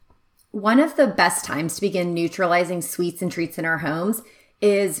One of the best times to begin neutralizing sweets and treats in our homes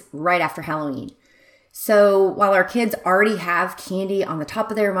is right after Halloween. So while our kids already have candy on the top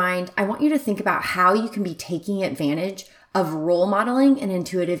of their mind, I want you to think about how you can be taking advantage of role modeling an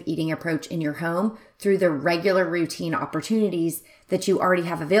intuitive eating approach in your home through the regular routine opportunities that you already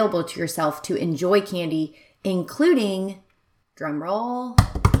have available to yourself to enjoy candy, including, drumroll,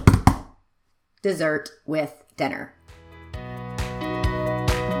 dessert with dinner.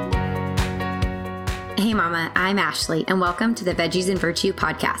 Hey Mama, I'm Ashley, and welcome to the Veggies and Virtue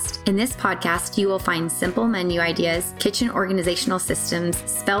podcast. In this podcast, you will find simple menu ideas, kitchen organizational systems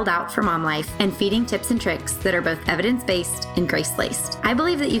spelled out for mom life, and feeding tips and tricks that are both evidence-based and grace-laced. I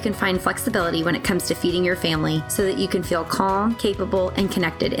believe that you can find flexibility when it comes to feeding your family so that you can feel calm, capable, and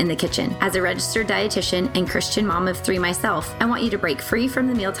connected in the kitchen. As a registered dietitian and Christian mom of 3 myself, I want you to break free from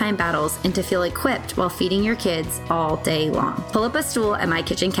the mealtime battles and to feel equipped while feeding your kids all day long. Pull up a stool at my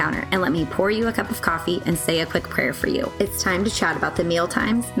kitchen counter and let me pour you a cup of coffee and say a quick prayer for you. It's time to chat about the meal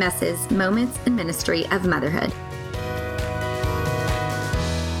times, messes, moments, and ministry of motherhood.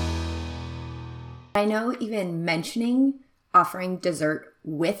 I know even mentioning offering dessert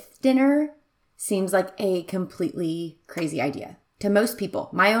with dinner seems like a completely crazy idea to most people,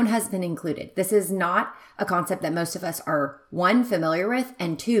 my own husband included. This is not a concept that most of us are, 1, familiar with,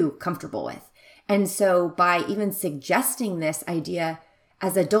 and 2, comfortable with. And so by even suggesting this idea,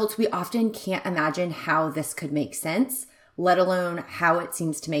 as adults, we often can't imagine how this could make sense, let alone how it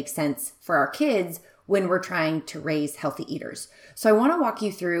seems to make sense for our kids when we're trying to raise healthy eaters. So I want to walk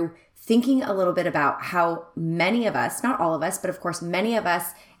you through thinking a little bit about how many of us, not all of us, but of course many of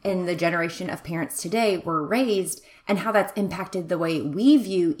us in the generation of parents today were raised and how that's impacted the way we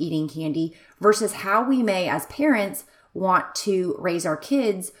view eating candy versus how we may as parents want to raise our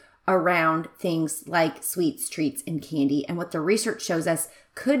kids around things like sweets, treats, and candy, and what the research shows us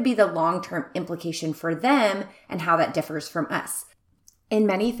could be the long-term implication for them and how that differs from us. In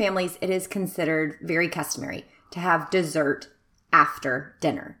many families, it is considered very customary to have dessert after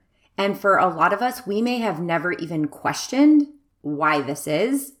dinner. And for a lot of us, we may have never even questioned why this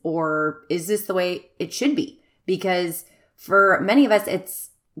is, or is this the way it should be? Because for many of us,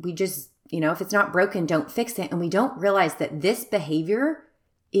 we just, if it's not broken, don't fix it. And we don't realize that this behavior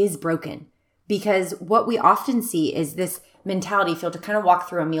is broken, because what we often see is this mentality, to kind of walk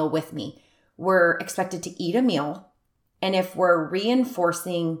through a meal with me. We're expected to eat a meal. And if we're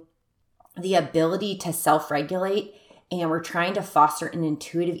reinforcing the ability to self-regulate and we're trying to foster an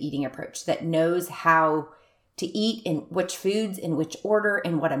intuitive eating approach that knows how to eat in which foods, in which order,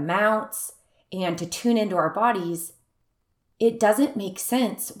 in what amounts, and to tune into our bodies, it doesn't make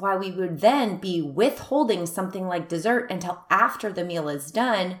sense why we would then be withholding something like dessert until after the meal is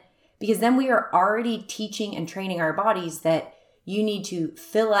done, because then we are already teaching and training our bodies that you need to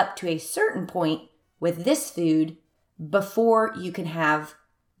fill up to a certain point with this food before you can have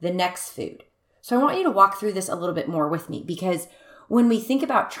the next food. So I want you to walk through this a little bit more with me, because when we think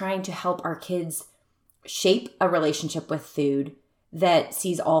about trying to help our kids shape a relationship with food that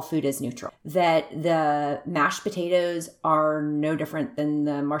sees all food as neutral, that the mashed potatoes are no different than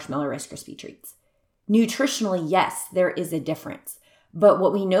the marshmallow Rice Krispie treats. Nutritionally, yes, there is a difference. But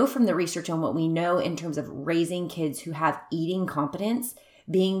what we know from the research and what we know in terms of raising kids who have eating competence,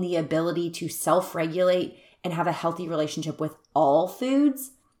 being the ability to self-regulate and have a healthy relationship with all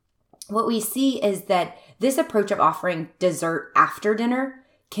foods, what we see is that this approach of offering dessert after dinner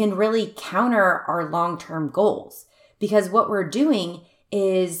can really counter our long-term goals. Because what we're doing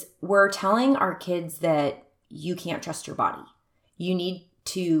is we're telling our kids that you can't trust your body. You need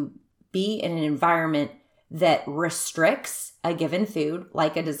to be in an environment that restricts a given food,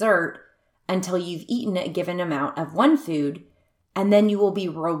 like a dessert, until you've eaten a given amount of one food, and then you will be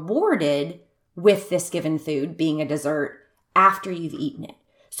rewarded with this given food, being a dessert, after you've eaten it.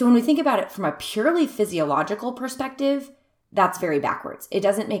 So when we think about it from a purely physiological perspective, that's very backwards. It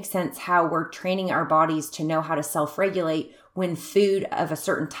doesn't make sense how we're training our bodies to know how to self-regulate when food of a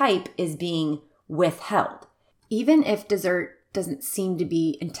certain type is being withheld. Even if dessert doesn't seem to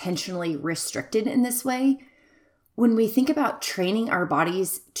be intentionally restricted in this way, when we think about training our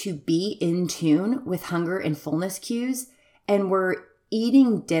bodies to be in tune with hunger and fullness cues, and we're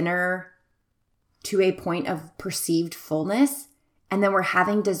eating dinner to a point of perceived fullness, and then we're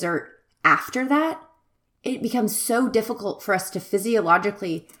having dessert after that, it becomes so difficult for us to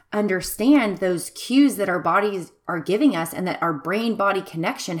physiologically understand those cues that our bodies are giving us and that our brain-body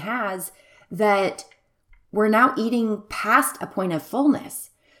connection has, that we're now eating past a point of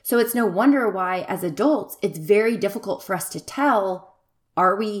fullness. So it's no wonder why, as adults, it's very difficult for us to tell,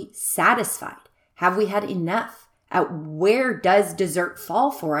 are we satisfied? Have we had enough? Where does dessert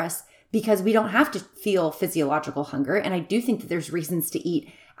fall for us? because we don't have to feel physiological hunger. And I do think that there's reasons to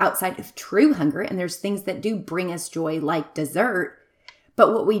eat outside of true hunger. And there's things that do bring us joy like dessert.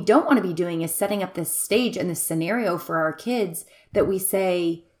 But what we don't want to be doing is setting up this stage and this scenario for our kids that we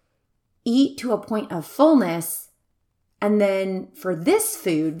say, eat to a point of fullness. And then for this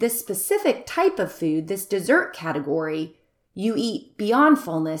food, this specific type of food, this dessert category, you eat beyond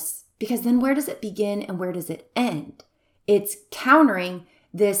fullness, because then where does it begin and where does it end? It's countering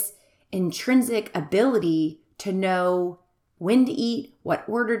this intrinsic ability to know when to eat, what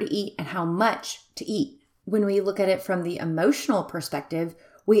order to eat, and how much to eat. When we look at it from the emotional perspective,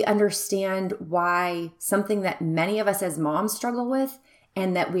 we understand why something that many of us as moms struggle with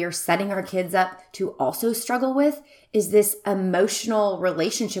and that we are setting our kids up to also struggle with is this emotional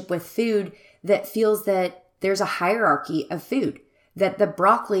relationship with food that feels that there's a hierarchy of food, that the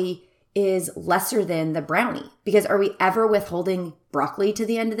broccoli is lesser than the brownie. Because are we ever withholding broccoli to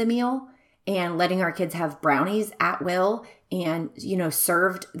the end of the meal and letting our kids have brownies at will and,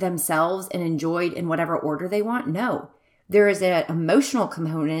 served themselves and enjoyed in whatever order they want? No. There is an emotional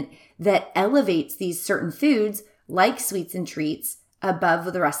component that elevates these certain foods like sweets and treats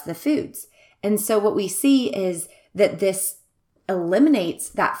above the rest of the foods. And so what we see is that this eliminates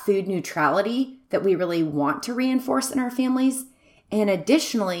that food neutrality that we really want to reinforce in our families. And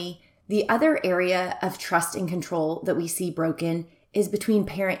additionally, the other area of trust and control that we see broken is between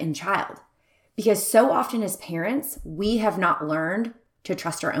parent and child. Because so often as parents, we have not learned to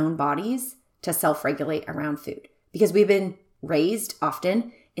trust our own bodies to self-regulate around food. Because we've been raised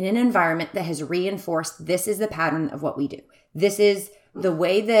often in an environment that has reinforced this is the pattern of what we do. This is the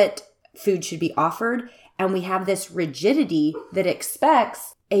way that food should be offered. And we have this rigidity that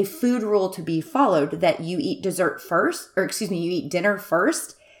expects a food rule to be followed, that you eat you eat dinner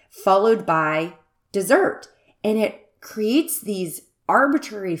first, followed by dessert. And it creates these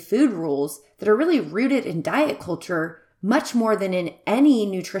arbitrary food rules that are really rooted in diet culture much more than in any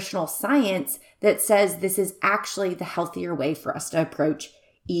nutritional science that says this is actually the healthier way for us to approach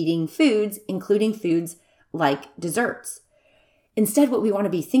eating foods, including foods like desserts. Instead, what we want to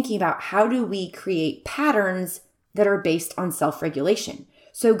be thinking about, how do we create patterns that are based on self-regulation?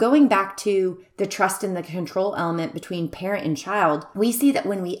 So going back to the trust and the control element between parent and child, we see that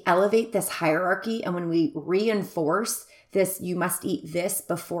when we elevate this hierarchy and when we reinforce this, you must eat this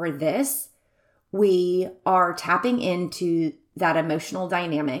before this, we are tapping into that emotional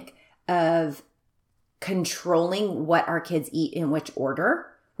dynamic of controlling what our kids eat in which order.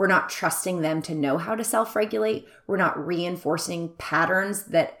 We're not trusting them to know how to self-regulate. We're not reinforcing patterns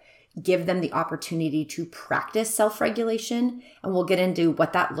that give them the opportunity to practice self-regulation. And we'll get into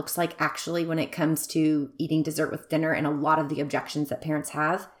what that looks like actually when it comes to eating dessert with dinner and a lot of the objections that parents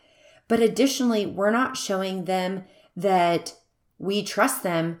have. But additionally, we're not showing them that we trust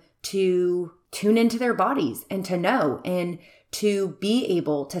them to tune into their bodies and to know and to be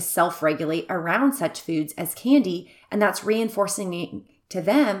able to self-regulate around such foods as candy. And that's reinforcing to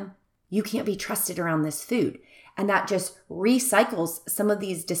them, you can't be trusted around this food. And that just recycles some of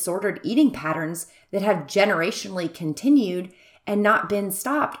these disordered eating patterns that have generationally continued and not been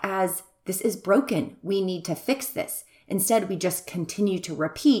stopped as this is broken. We need to fix this. Instead, we just continue to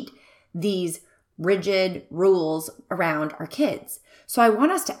repeat these rigid rules around our kids. So I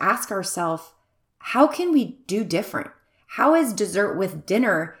want us to ask ourselves, how can we do different? How is dessert with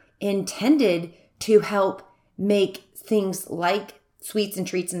dinner intended to help make things like sweets and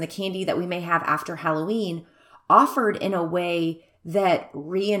treats and the candy that we may have after Halloween offered in a way that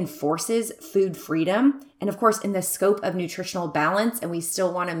reinforces food freedom? And of course, in the scope of nutritional balance, and we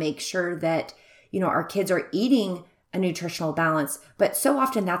still want to make sure that, our kids are eating a nutritional balance, but so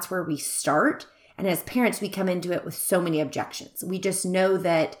often that's where we start. And as parents, we come into it with so many objections. We just know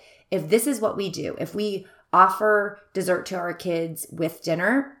that if this is what we do, if we offer dessert to our kids with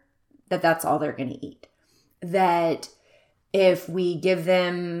dinner, that's all they're going to eat. That if we give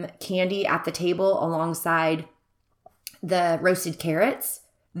them candy at the table alongside the roasted carrots,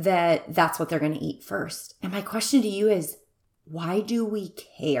 that's what they're going to eat first. And my question to you is, why do we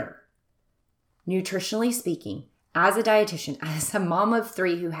care? Nutritionally speaking, as a dietitian, as a mom of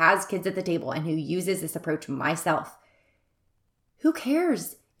 3 who has kids at the table and who uses this approach myself, who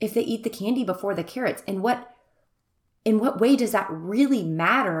cares if they eat the candy before the carrots? And in what way does that really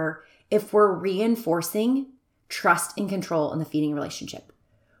matter if we're reinforcing trust and control in the feeding relationship?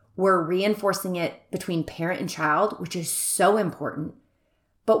 We're reinforcing it between parent and child, which is so important,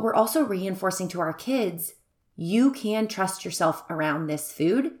 but we're also reinforcing to our kids, you can trust yourself around this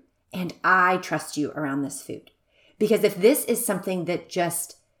food, and I trust you around this food. Because if this is something that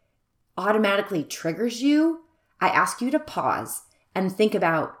just automatically triggers you, I ask you to pause and think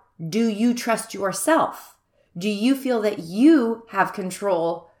about, do you trust yourself? Do you feel that you have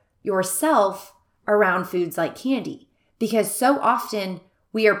control yourself around foods like candy? Because so often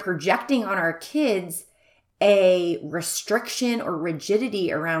we are projecting on our kids a restriction or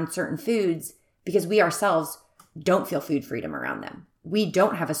rigidity around certain foods because we ourselves don't feel food freedom around them. We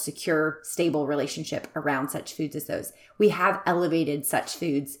don't have a secure, stable relationship around such foods as those. We have elevated such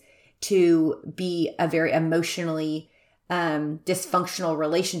foods to be a very emotionally dysfunctional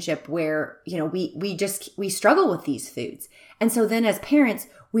relationship where, we struggle with these foods. And so then as parents,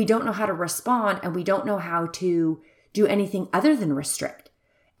 we don't know how to respond and we don't know how to do anything other than restrict.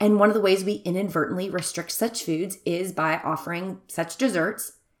 And one of the ways we inadvertently restrict such foods is by offering such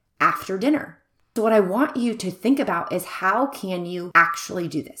desserts after dinner. So what I want you to think about is how can you actually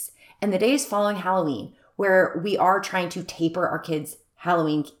do this? And the days following Halloween, where we are trying to taper our kids'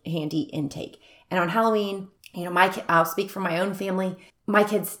 Halloween candy intake. And on Halloween, I'll speak for my own family. My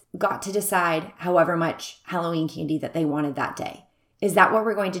kids got to decide however much Halloween candy that they wanted that day. Is that what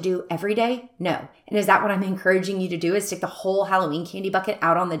we're going to do every day? No. And is that what I'm encouraging you to do, is stick the whole Halloween candy bucket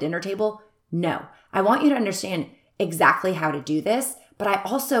out on the dinner table? No. I want you to understand exactly how to do this, but I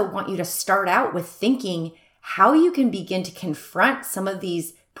also want you to start out with thinking how you can begin to confront some of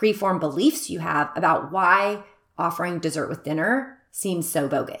these preformed beliefs you have about why offering dessert with dinner seems so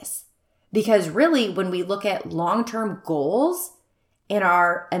bogus. Because really, when we look at long-term goals and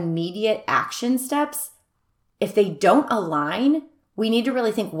our immediate action steps, if they don't align, we need to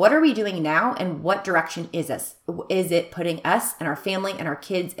really think, what are we doing now and what direction is us? Is it putting us and our family and our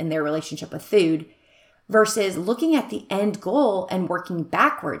kids in their relationship with food versus looking at the end goal and working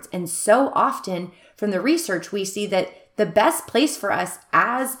backwards? And so often from the research, we see that the best place for us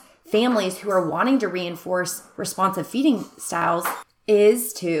as families who are wanting to reinforce responsive feeding styles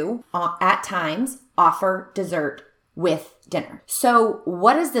is to, at times, offer dessert with dinner. So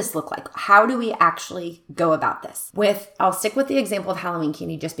what does this look like? How do we actually go about this? I'll stick with the example of Halloween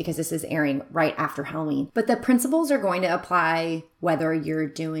candy just because this is airing right after Halloween. But the principles are going to apply whether you're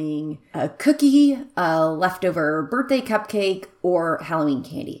doing a cookie, a leftover birthday cupcake, or Halloween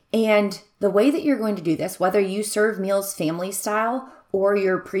candy. And the way that you're going to do this, whether you serve meals family style or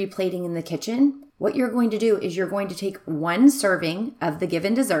you're pre-plating in the kitchen, what you're going to do is you're going to take one serving of the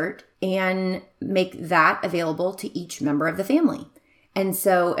given dessert and make that available to each member of the family. And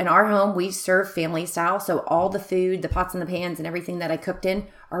so in our home, we serve family style. So all the food, the pots and the pans and everything that I cooked in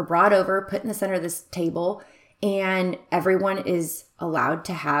are brought over, put in the center of this table, and everyone is allowed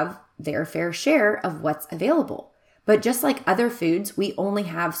to have their fair share of what's available. But just like other foods, we only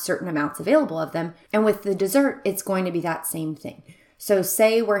have certain amounts available of them. And with the dessert, it's going to be that same thing. So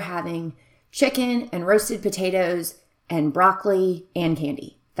say we're having chicken and roasted potatoes and broccoli and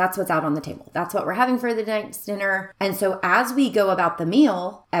candy. That's what's out on the table. That's what we're having for the night's dinner. And so as we go about the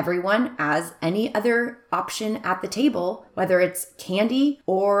meal, everyone, as any other option at the table, whether it's candy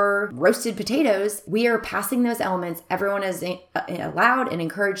or roasted potatoes, we are passing those elements. Everyone is allowed and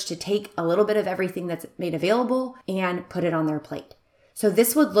encouraged to take a little bit of everything that's made available and put it on their plate. So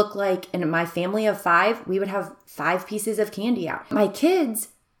this would look like, in my family of 5, we would have 5 pieces of candy out. My kids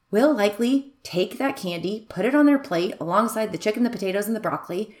will likely take that candy, put it on their plate alongside the chicken, the potatoes, and the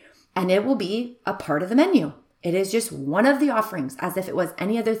broccoli, and it will be a part of the menu. It is just one of the offerings, as if it was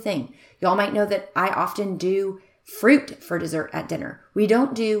any other thing. Y'all might know that I often do fruit for dessert at dinner. We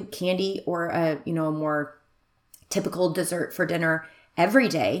don't do candy or a more typical dessert for dinner every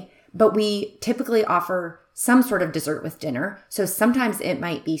day, but we typically offer some sort of dessert with dinner. So sometimes it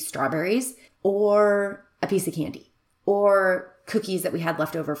might be strawberries or a piece of candy or cookies that we had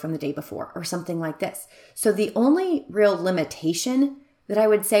left over from the day before or something like this. So the only real limitation that I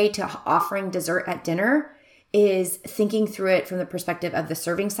would say to offering dessert at dinner is thinking through it from the perspective of the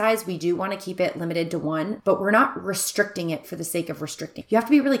serving size. We do want to keep it limited to 1, but we're not restricting it for the sake of restricting. You have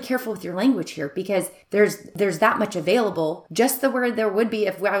to be really careful with your language here because there's that much available. Just the word there would be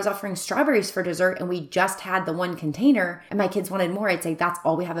if I was offering strawberries for dessert and we just had the 1 container and my kids wanted more, I'd say that's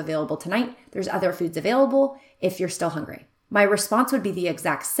all we have available tonight. There's other foods available if you're still hungry. My response would be the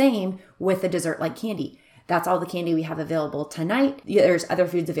exact same with a dessert like candy. That's all the candy we have available tonight. There's other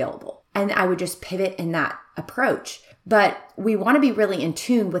foods available. And I would just pivot in that approach. But we want to be really in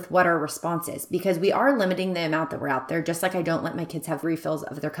tune with what our response is because we are limiting the amount that we're out there. Just like I don't let my kids have refills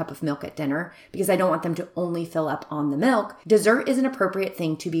of their cup of milk at dinner because I don't want them to only fill up on the milk. Dessert is an appropriate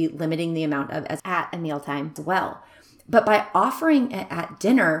thing to be limiting the amount of as at a mealtime as well. But by offering it at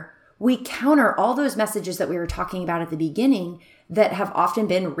dinner, we counter all those messages that we were talking about at the beginning that have often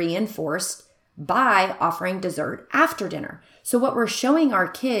been reinforced by offering dessert after dinner. So what we're showing our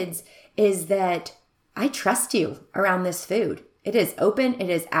kids is that I trust you around this food. It is open. It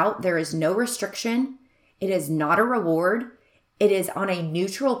is out. There is no restriction. It is not a reward. It is on a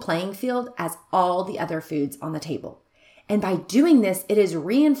neutral playing field as all the other foods on the table. And by doing this, it is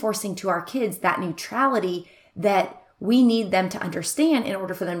reinforcing to our kids that neutrality that we need them to understand in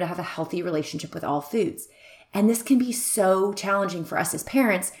order for them to have a healthy relationship with all foods. And this can be so challenging for us as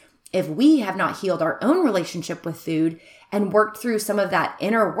parents if we have not healed our own relationship with food and worked through some of that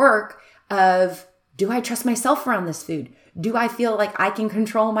inner work of, do I trust myself around this food? Do I feel like I can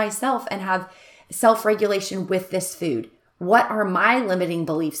control myself and have self-regulation with this food? What are my limiting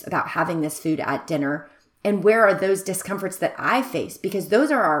beliefs about having this food at dinner? And where are those discomforts that I face? Because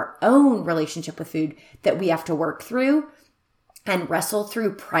those are our own relationship with food that we have to work through and wrestle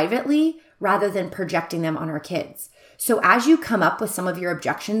through privately rather than projecting them on our kids. So as you come up with some of your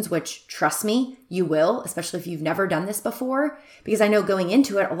objections, which trust me, you will, especially if you've never done this before, because I know going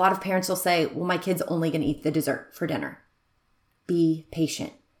into it, a lot of parents will say, well, my kid's only going to eat the dessert for dinner. Be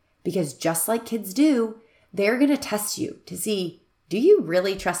patient, because just like kids do, they're going to test you to see, do you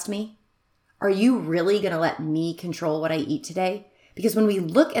really trust me? Are you really going to let me control what I eat today? Because when we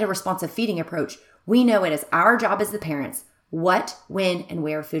look at a responsive feeding approach, we know it is our job as the parents what, when, and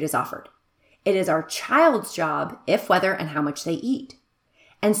where food is offered. It is our child's job if, whether, and how much they eat.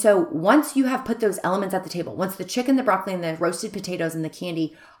 And so once you have put those elements at the table, once the chicken, the broccoli, and the roasted potatoes and the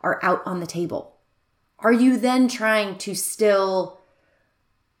candy are out on the table, are you then trying to still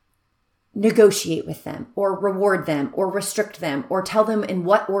negotiate with them or reward them or restrict them or tell them in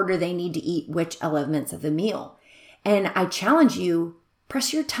what order they need to eat which elements of the meal? And I challenge you,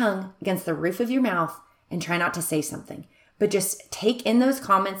 press your tongue against the roof of your mouth and try not to say something, but just take in those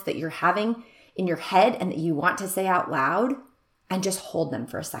comments that you're having in your head and that you want to say out loud and just hold them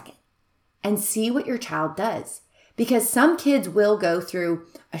for a second and see what your child does. Because some kids will go through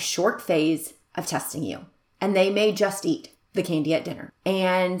a short phase of testing you and they may just eat the candy at dinner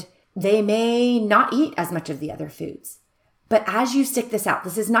and they may not eat as much of the other foods. But as you stick this out,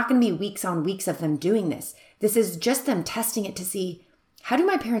 this is not going to be weeks on weeks of them doing this. This is just them testing it to see, how do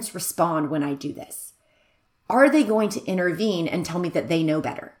my parents respond when I do this? Are they going to intervene and tell me that they know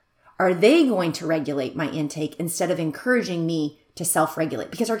better? Are they going to regulate my intake instead of encouraging me to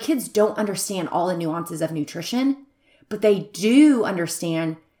self-regulate? Because our kids don't understand all the nuances of nutrition, but they do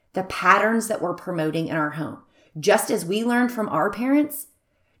understand the patterns that we're promoting in our home. Just as we learned from our parents,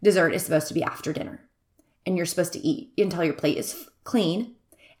 dessert is supposed to be after dinner. And you're supposed to eat until your plate is clean.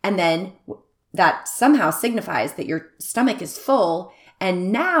 And then that somehow signifies that your stomach is full.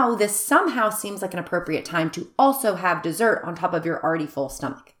 And now this somehow seems like an appropriate time to also have dessert on top of your already full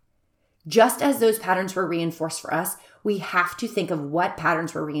stomach. Just as those patterns were reinforced for us, we have to think of what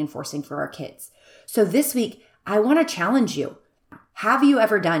patterns we're reinforcing for our kids. So this week, I want to challenge you. Have you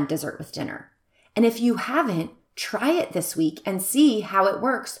ever done dessert with dinner? And if you haven't, try it this week and see how it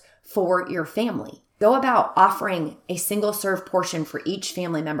works for your family. Go about offering a single serve portion for each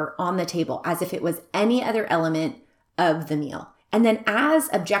family member on the table as if it was any other element of the meal. And then as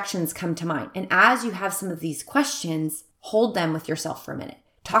objections come to mind, and as you have some of these questions, hold them with yourself for a minute.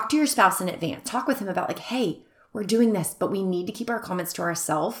 Talk to your spouse in advance. Talk with him about like, hey, we're doing this, but we need to keep our comments to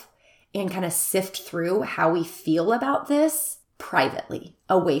ourselves and kind of sift through how we feel about this privately,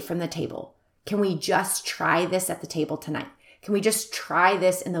 away from the table. Can we just try this at the table tonight? Can we just try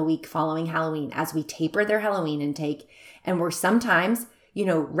this in the week following Halloween as we taper their Halloween intake? And we're sometimes,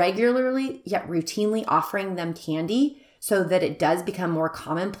 regularly yet routinely offering them candy so that it does become more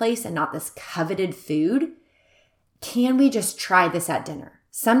commonplace and not this coveted food. Can we just try this at dinner?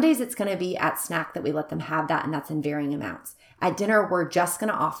 Some days it's going to be at snack that we let them have that, and that's in varying amounts. At dinner, we're just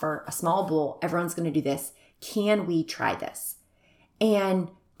going to offer a small bowl. Everyone's going to do this. Can we try this? And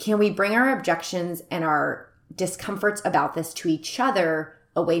can we bring our objections and our discomforts about this to each other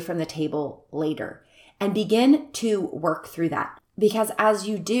away from the table later and begin to work through that? Because as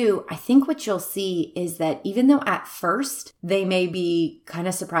you do, I think what you'll see is that even though at first they may be kind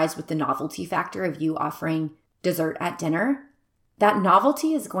of surprised with the novelty factor of you offering dessert at dinner, that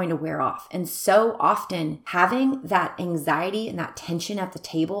novelty is going to wear off. And so often having that anxiety and that tension at the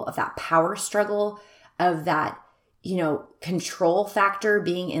table of that power struggle, of that control factor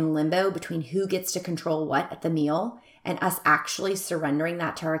being in limbo between who gets to control what at the meal and us actually surrendering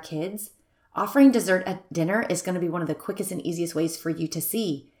that to our kids, offering dessert at dinner is going to be one of the quickest and easiest ways for you to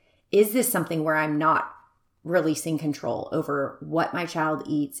see, is this something where I'm not releasing control over what my child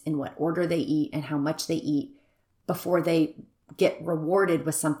eats, in what order they eat, and how much they eat before they get rewarded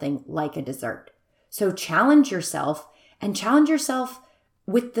with something like a dessert. So challenge yourself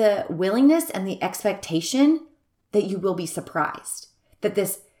with the willingness and the expectation that you will be surprised, that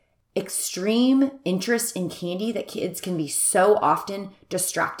this extreme interest in candy that kids can be so often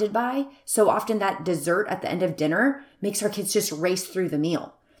distracted by. So often that dessert at the end of dinner makes our kids just race through the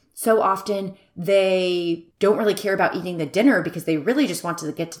meal. So often they don't really care about eating the dinner because they really just want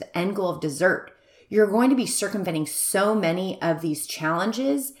to get to the end goal of dessert. You're going to be circumventing so many of these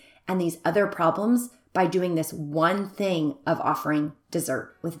challenges and these other problems by doing this one thing of offering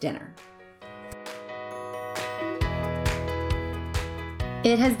dessert with dinner.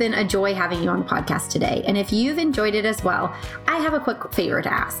 It has been a joy having you on the podcast today. And if you've enjoyed it as well, I have a quick favor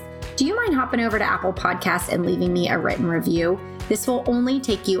to ask. Do you mind hopping over to Apple Podcasts and leaving me a written review? This will only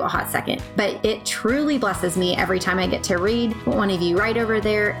take you a hot second, but it truly blesses me every time I get to read what one of you write over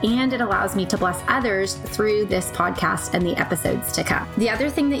there, and it allows me to bless others through this podcast and the episodes to come. The other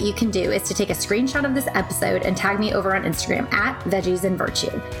thing that you can do is to take a screenshot of this episode and tag me over on Instagram at Veggies and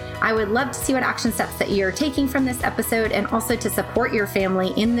Virtue. I would love to see what action steps that you're taking from this episode and also to support your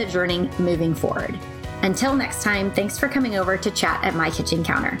family in the journey moving forward. Until next time, thanks for coming over to chat at my kitchen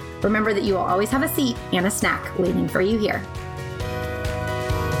counter. Remember that you will always have a seat and a snack waiting for you here.